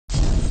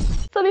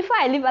So before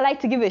I leave, I'd like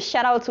to give a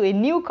shout out to a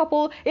new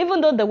couple. Even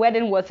though the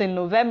wedding was in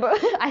November,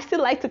 I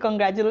still like to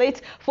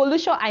congratulate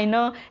Folusho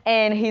Aina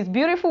and his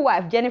beautiful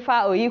wife Jennifer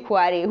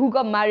Ohikhuare, who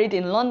got married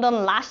in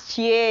London last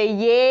year.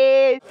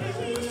 Yay!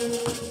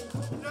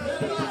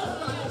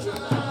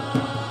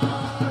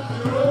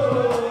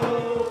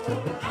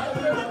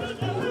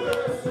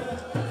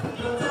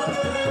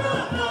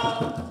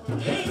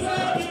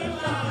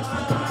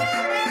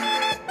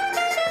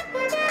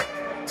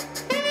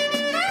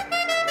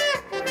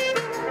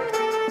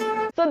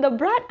 So the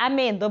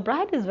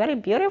bride is very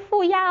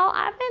beautiful, y'all.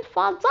 I mean,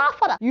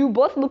 for that. You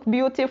both look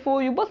beautiful.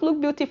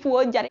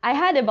 I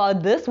heard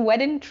about this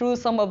wedding through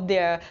some of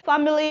their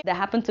family that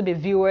happen to be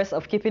viewers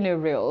of Keeping It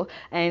Real.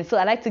 And so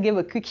I'd like to give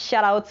a quick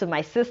shout out to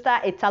my sister,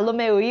 Jennifer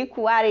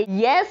Ohikhuare.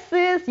 Yes,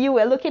 sis, you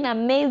were looking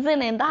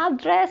amazing in that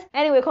dress.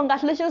 Anyway,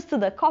 congratulations to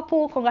the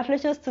couple.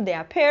 Congratulations to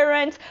their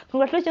parents.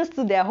 Congratulations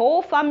to their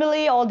whole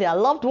family, all their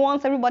loved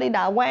ones, everybody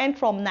that went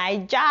from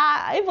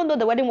Nigeria. Even though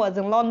the wedding was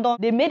in London,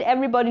 they made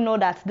everybody know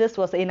that this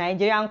was a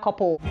Nigerian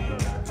couple.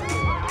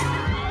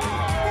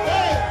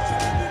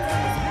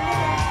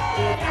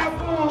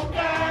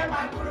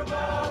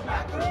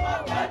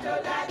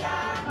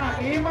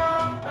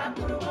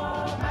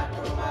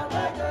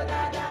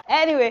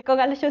 Anyway,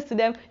 congratulations to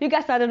them. You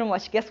guys don't know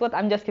much. Guess what?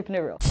 I'm just keeping it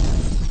real.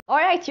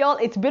 Alright, y'all,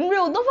 it's been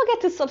real. Don't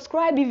forget to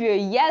subscribe if you're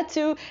yet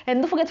to,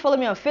 and don't forget to follow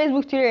me on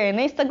Facebook, Twitter, and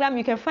Instagram.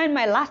 You can find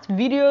my last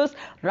videos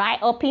right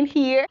up in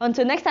here.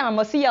 Until next time, I'm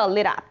gonna see y'all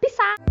later. Peace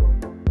out.